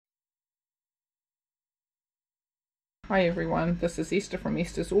Hi everyone, this is Esther from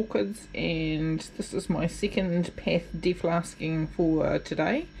Esther's Orchids, and this is my second Paphs deflasking for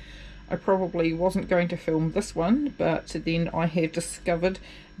today. I probably wasn't going to film this one, but then I have discovered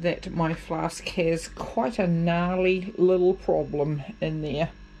that my flask has quite a gnarly little problem in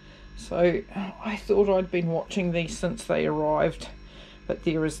there. So I thought I'd been watching these since they arrived, but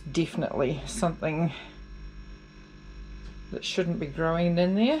there is definitely something that shouldn't be growing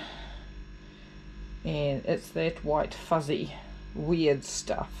in there. And it's that white fuzzy weird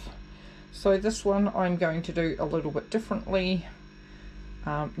stuff. So this one I'm going to do a little bit differently,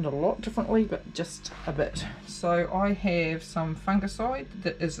 not a lot differently, but just a bit. So I have some fungicide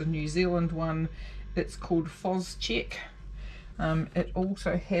that is a New Zealand one. It's called Flask. It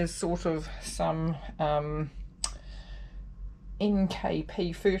also has sort of some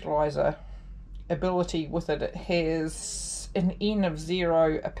NKP fertilizer ability with it. It has an N of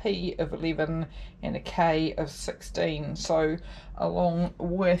 0, a P of 11 and a K of 16. So along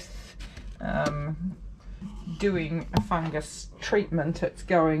with doing a fungus treatment, it's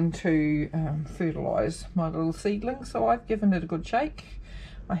going to fertilise my little seedlings. So I've given it a good shake.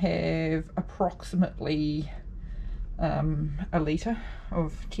 I have approximately a litre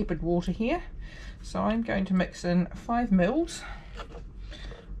of tepid water here. So I'm going to mix in 5 mils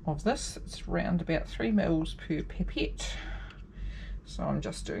of this. It's around about 3 mils per pipette. So I'm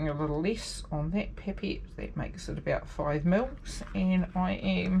just doing a little less on that pipette. That makes it about 5 mils, and I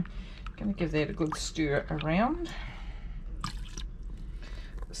am going to give that a good stir around.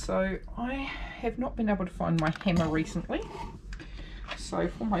 So I have not been able to find my hammer recently, so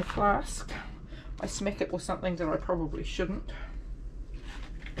for my flask I smack it with something that I probably shouldn't,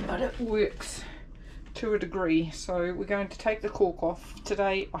 but it works to a degree. So we're going to take the cork off.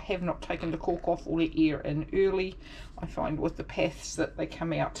 Today I have not taken the cork off or let air in early. I find with the Paphs that they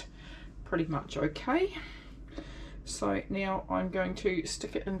come out pretty much okay. So now I'm going to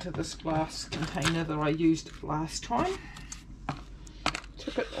stick it into this glass container that I used last time,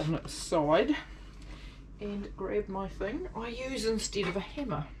 tip it on its side, and grab my thing I use instead of a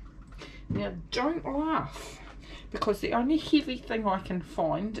hammer. Now don't laugh, because the only heavy thing I can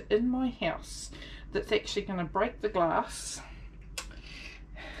find in my house that's actually going to break the glass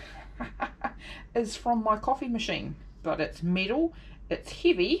is from my coffee machine, but it's metal, it's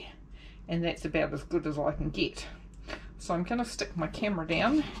heavy, and that's about as good as I can get. So I'm going to stick my camera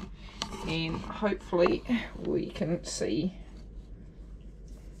down and hopefully we can see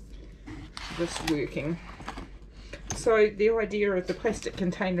this working. So the idea of the plastic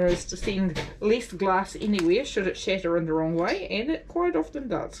container is to send less glass anywhere should it shatter in the wrong way, and it quite often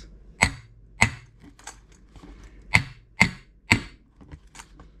does.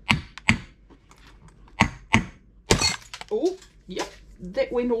 Oh, yep,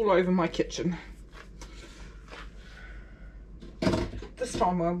 that went all over my kitchen. This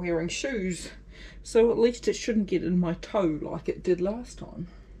time I'm wearing shoes, so at least it shouldn't get in my toe like it did last time.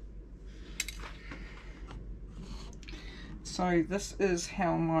 So this is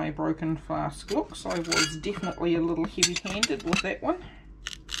how my broken flask looks. I was definitely a little heavy-handed with that one.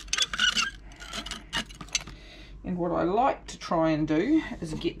 And what I like to try and do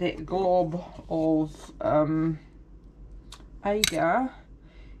is get that glob of agar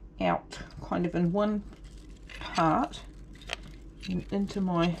out kind of in one part and into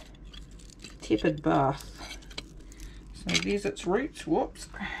my tepid bath. So there's its roots. Whoops,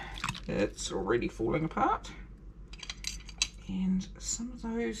 it's already falling apart, and some of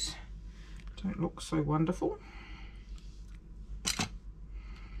those don't look so wonderful.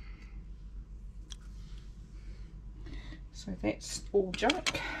 So that's all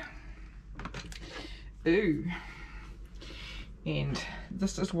junk. Ooh. And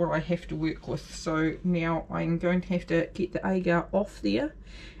this is what I have to work with. So now I'm going to have to get the agar off there,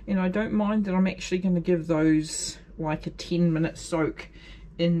 and I don't mind that I'm actually going to give those like a 10-minute soak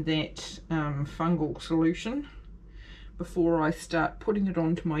in that fungal solution before I start putting it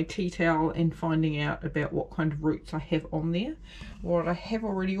onto my tea towel and finding out about what kind of roots I have on there. What I have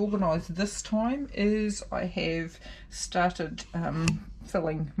already organised this time is I have started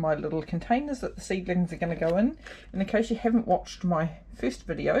filling my little containers that the seedlings are going to go in. And in case you haven't watched my first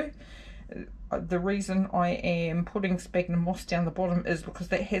video, the reason I am putting sphagnum moss down the bottom is because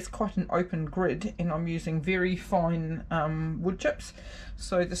that has quite an open grid, and I'm using very fine wood chips.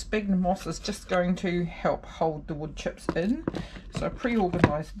 So the sphagnum moss is just going to help hold the wood chips in. So I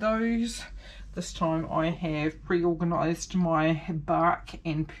pre-organised those. This time I have pre-organised my bark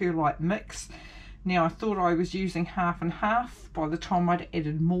and perlite mix. Now I thought I was using half and half. By the time I'd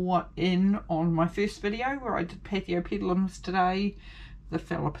added more in on my first video where I did Pathiopedilums today, the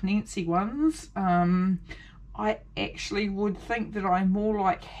Philipinense ones, I actually would think that I more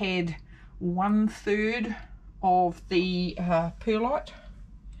like had 1/3 of the perlite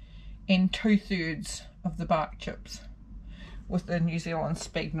and 2/3 of the bark chips, with the New Zealand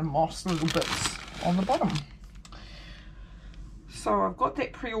sphagnum moss little bits on the bottom. So I've got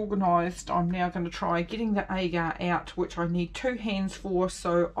that pre-organised. I'm now going to try getting the agar out, which I need 2 hands for,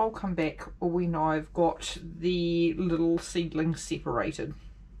 so I'll come back when I've got the little seedlings separated.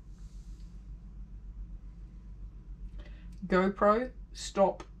 GoPro,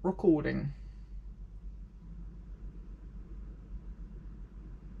 stop recording.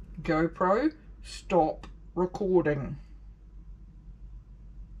 GoPro, stop recording.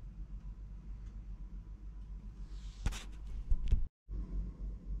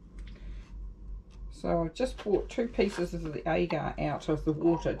 So I've just brought 2 pieces of the agar out of the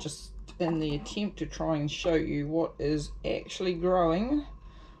water, just in the attempt to try and show you what is actually growing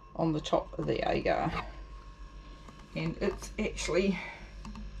on the top of the agar. And it's actually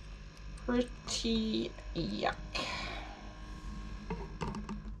pretty yuck.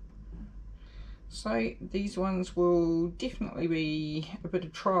 So these ones will definitely be a bit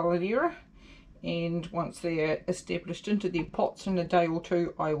of trial and error, and once they're established into their pots in a day or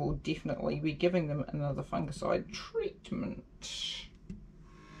 2, I will definitely be giving them another fungicide treatment.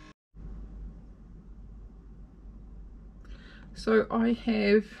 So I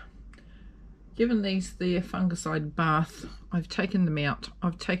have given these their fungicide bath. I've taken them out.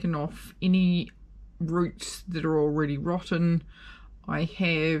 I've taken off any roots that are already rotten. I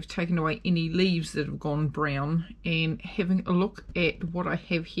have taken away any leaves that have gone brown, and having a look at what I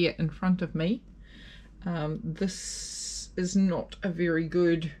have here in front of me, this is not a very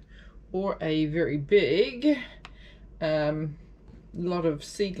good or a very big lot of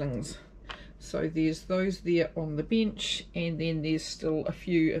seedlings. So there's those there on the bench, and then there's still a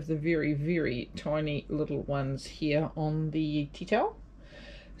few of the very, very tiny little ones here on the tea towel.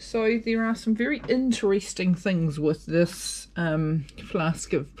 So there are some very interesting things with this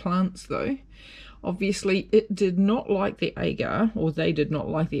flask of plants though. Obviously it did not like the agar, or they did not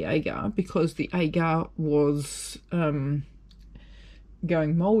like the agar, because the agar was going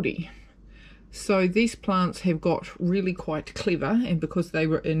mouldy. So these plants have got really quite clever, and because they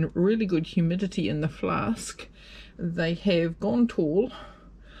were in really good humidity in the flask, they have gone tall.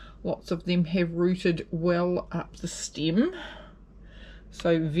 Lots of them have rooted well up the stem.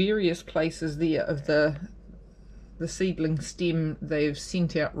 So various places there of the seedling stem, they've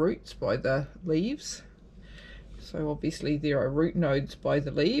sent out roots by the leaves. So obviously there are root nodes by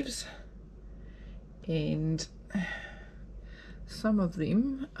the leaves, and some of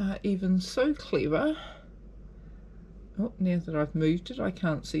them are even so clever. Oh, now that I've moved it, I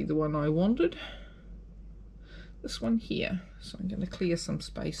can't see the one I wanted. This one here. So I'm going to clear some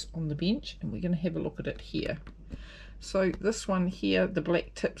space on the bench, and we're going to have a look at it here. So this one here, the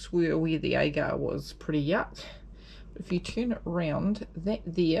black tips were where the agar was pretty yuck. If you turn it around, that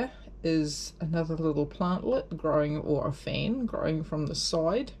there is another little plantlet growing, or a fan growing from the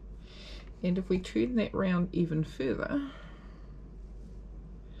side. And if we turn that round even further,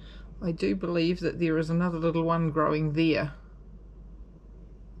 I do believe that there is another little one growing there.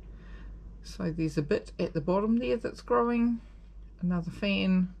 So there's a bit at the bottom there that's growing, another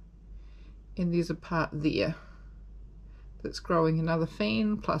fan, and there's a part there that's growing another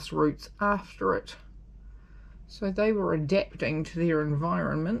fan, plus roots after it. So they were adapting to their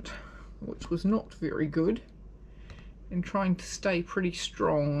environment, which was not very good, and trying to stay pretty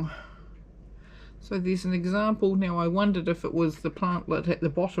strong. So there's an example. Now I wondered if it was the plantlet at the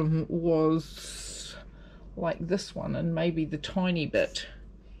bottom was like this one, and maybe the tiny bit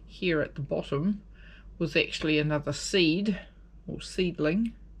here at the bottom was actually another seed or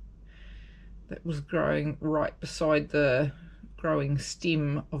seedling that was growing right beside the growing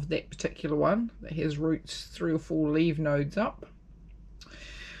stem of that particular one that has roots 3 or 4 leaf nodes up,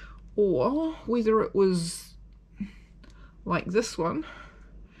 or whether it was like this one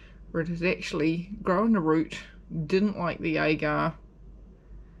where it has actually grown a root, didn't like the agar,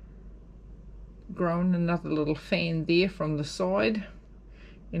 grown another little fan there from the side,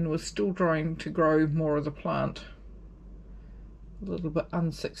 and was still trying to grow more of the plant, a little bit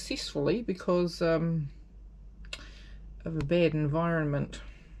unsuccessfully because of a bad environment.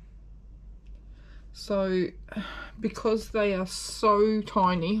 So because they are so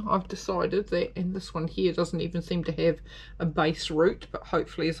tiny, I've decided that, and this one here doesn't even seem to have a base root, but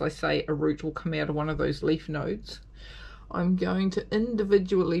hopefully, as I say, a root will come out of one of those leaf nodes. I'm going to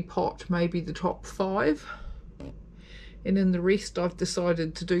individually pot maybe the top 5, and in the rest I've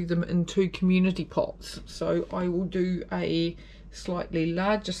decided to do them in 2 community pots. So I will do a slightly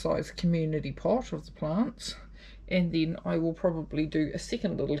larger size community pot of the plants, and then I will probably do a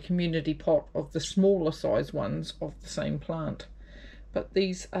second little community pot of the smaller size ones of the same plant. But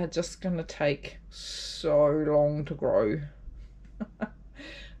these are just going to take so long to grow.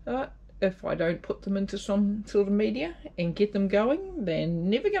 If I don't put them into some sort of media and get them going, they're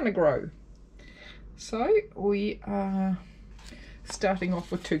never going to grow. So we are starting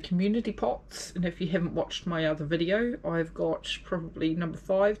off with 2 community pots, and if you haven't watched my other video, I've got probably number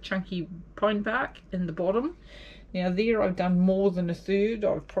 5 chunky pine bark in the bottom. Now there I've done more than 1/3,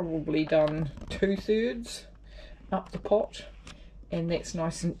 I've probably done 2/3 up the pot, and that's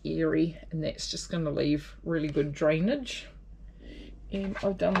nice and airy, and that's just going to leave really good drainage. And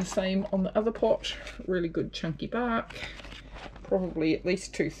I've done the same on the other pot, really good chunky bark, probably at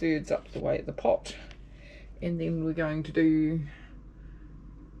least 2/3 up the way at the pot. And then we're going to do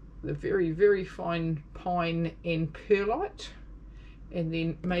the very, very fine pine and perlite, and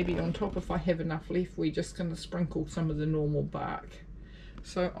then maybe on top, if I have enough left, we're just going to sprinkle some of the normal bark.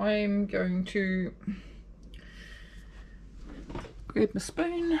 So I'm going to grab my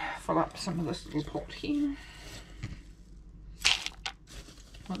spoon, fill up some of this little pot here.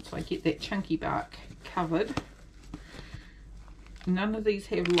 Once I get that chunky bark covered, none of these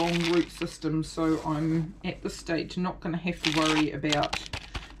have long root systems, so I'm at this stage not going to have to worry about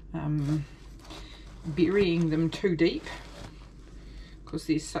burying them too deep, because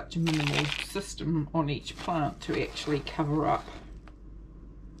there's such a minimal system on each plant to actually cover up.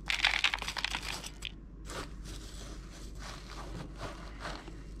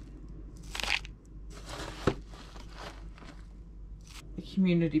 The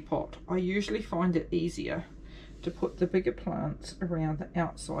community pot, I usually find it easier to put the bigger plants around the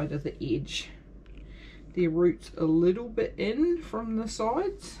outside of the edge. Their roots a little bit in from the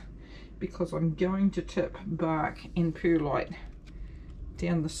sides, because I'm going to tip bark and perlite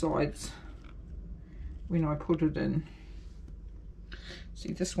down the sides when I put it in.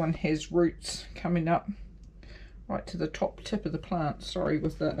 See, this one has roots coming up right to the top tip of the plant. Sorry,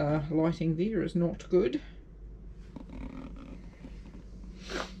 with the lighting there is not good.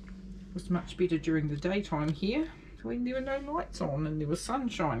 It was much better during the daytime here when there were no lights on and there was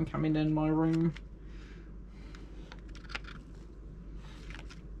sunshine coming in my room.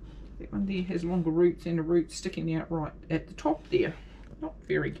 That one there has longer roots and a root sticking out right at the top there. Not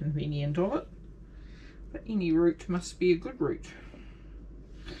very convenient of it, but any root must be a good root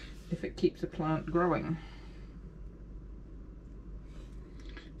if it keeps a plant growing.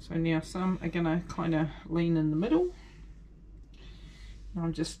 So now some are going to kind of lean in the middle.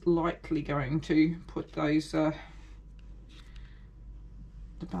 I'm just lightly going to put those the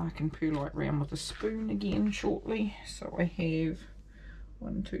bark and perlite round with a spoon again shortly. So I have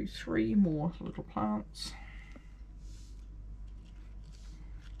 1, 2, 3 more little plants.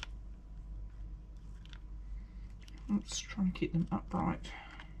 Let's try and get them upright.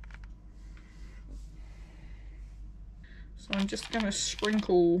 So I'm just going to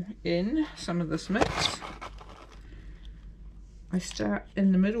sprinkle in some of this mix. I start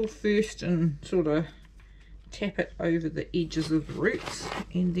in the middle first and sort of tap it over the edges of the roots,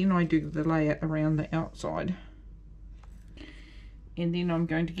 and then I do the layer around the outside. And then I'm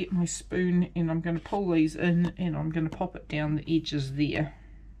going to get my spoon and I'm going to pull these in, and I'm going to pop it down the edges there.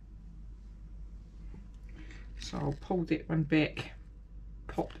 So I'll pull that one back,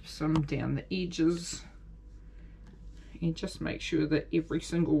 pop some down the edges, and just make sure that every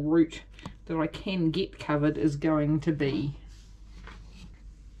single root that I can get covered is going to be.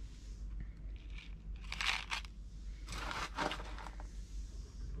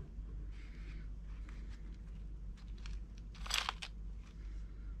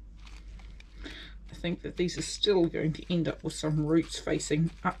 I think that these are still going to end up with some roots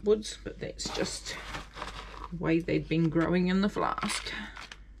facing upwards, but that's just the way they've been growing in the flask.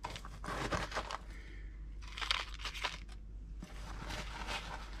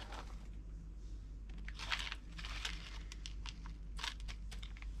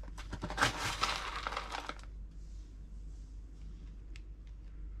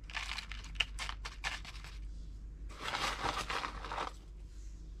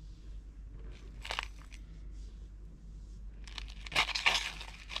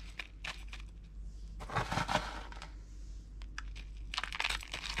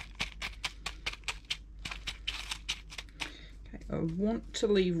 I want to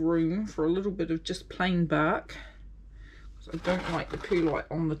leave room for a little bit of just plain bark, because I don't like the perlite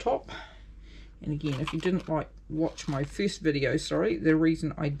on the top. And again, if you didn't watch my first video, sorry, the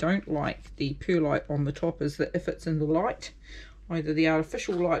reason I don't like the perlite on the top is that if it's in the light, either the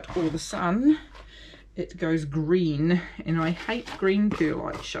artificial light or the sun, it goes green, and I hate green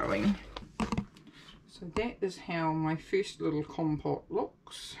perlite showing. So So that is how my first little compote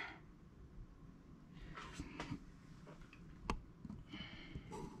looks.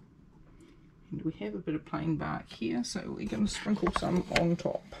 And we have a bit of plain bark here, so we're going to sprinkle some on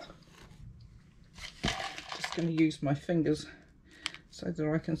top. Just going to use my fingers so that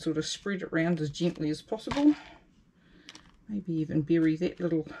I can sort of spread it around as gently as possible. Maybe even bury that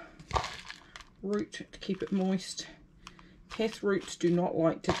little root to keep it moist. Path roots do not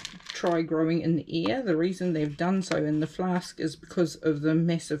like to try growing in the air. The reason they've done so in the flask is because of the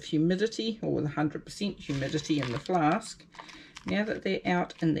massive humidity, or the 100% humidity in the flask. Now that they're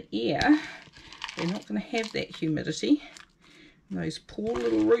out in the air, they're not going to have that humidity. And those poor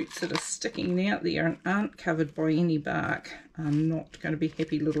little roots that are sticking out there and aren't covered by any bark are not going to be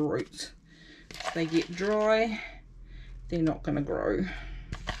happy little roots. If they get dry, they're not going to grow.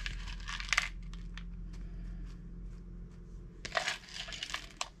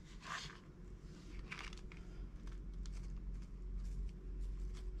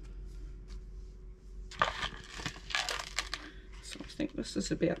 I think this is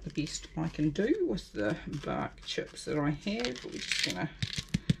about the best I can do with the bark chips that I have. We're just going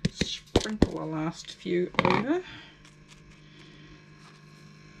to sprinkle the last few over.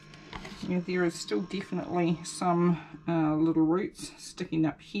 Yeah, there is still definitely some little roots sticking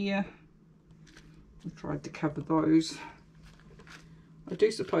up here. I tried to cover those. I do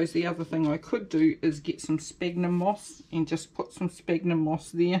suppose the other thing I could do is get some sphagnum moss and just put some sphagnum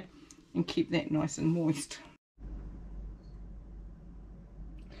moss there and keep that nice and moist.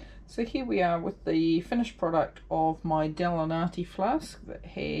 So here we are with the finished product of my Deflasking flask that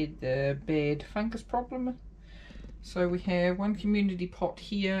had the bad fungus problem. So we have one community pot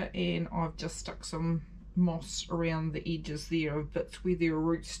here, and I've just stuck some moss around the edges there of bits where there are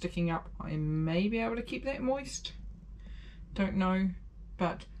roots sticking up. I may be able to keep that moist, don't know,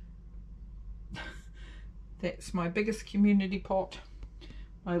 but that's my biggest community pot.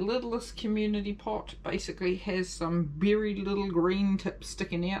 My littlest community pot basically has some buried little green tips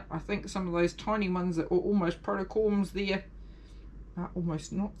sticking out. I think some of those tiny ones that were almost protocorms there are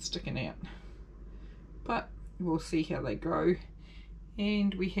almost not sticking out. But we'll see how they go.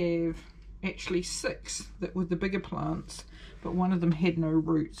 And we have actually 6 that were the bigger plants, but one of them had no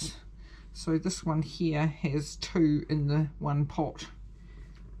roots. So this one here has 2 in the one pot.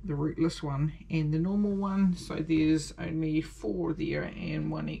 The rootless one and the normal one, so there's only 4 there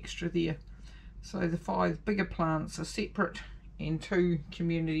and 1 extra there. So the 5 bigger plants are separate and 2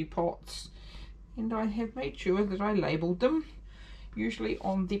 community pots, and I have made sure that I labelled them. Usually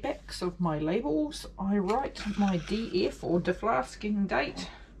on the backs of my labels I write my DF or deflasking date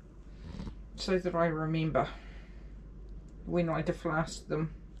so that I remember when I deflast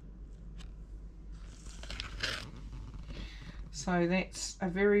them. So that's a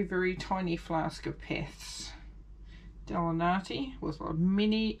very, very tiny flask of Paphs Deflasking with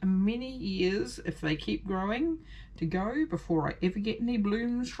many, many years, if they keep growing, to go before I ever get any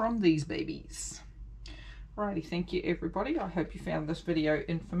blooms from these babies. Alrighty, thank you everybody. I hope you found this video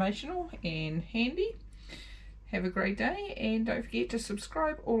informational and handy. Have a great day, and don't forget to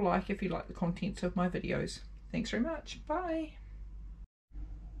subscribe or like if you like the contents of my videos. Thanks very much. Bye.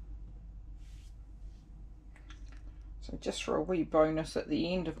 So just for a wee bonus at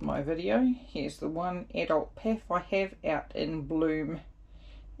the end of my video, here's the one adult Paph I have out in bloom,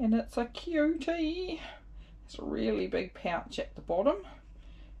 and it's a cutie. It's a really big pouch at the bottom,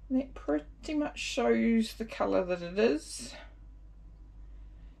 and that pretty much shows the colour that it is.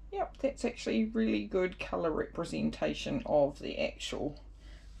 Yep, that's actually really good colour representation of the actual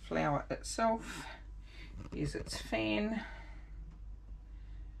flower itself. Here's its fan.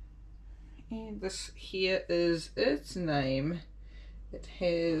 And this here is its name. It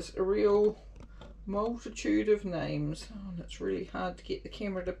has a real multitude of names. Oh, and it's really hard to get the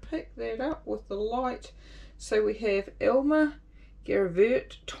camera to pick that up with the light. So we have Elma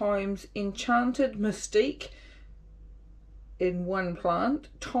Garavert times Enchanted Mystique in one plant,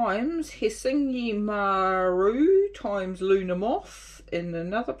 times Hesingi Maru times Luna Moth in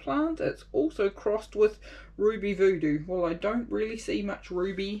another plant. It's also crossed with Ruby Voodoo. Well, I don't really see much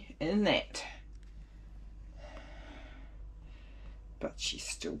ruby in that, but she's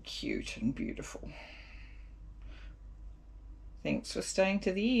still cute and beautiful. Thanks for staying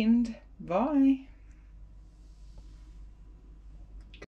to the end. Bye.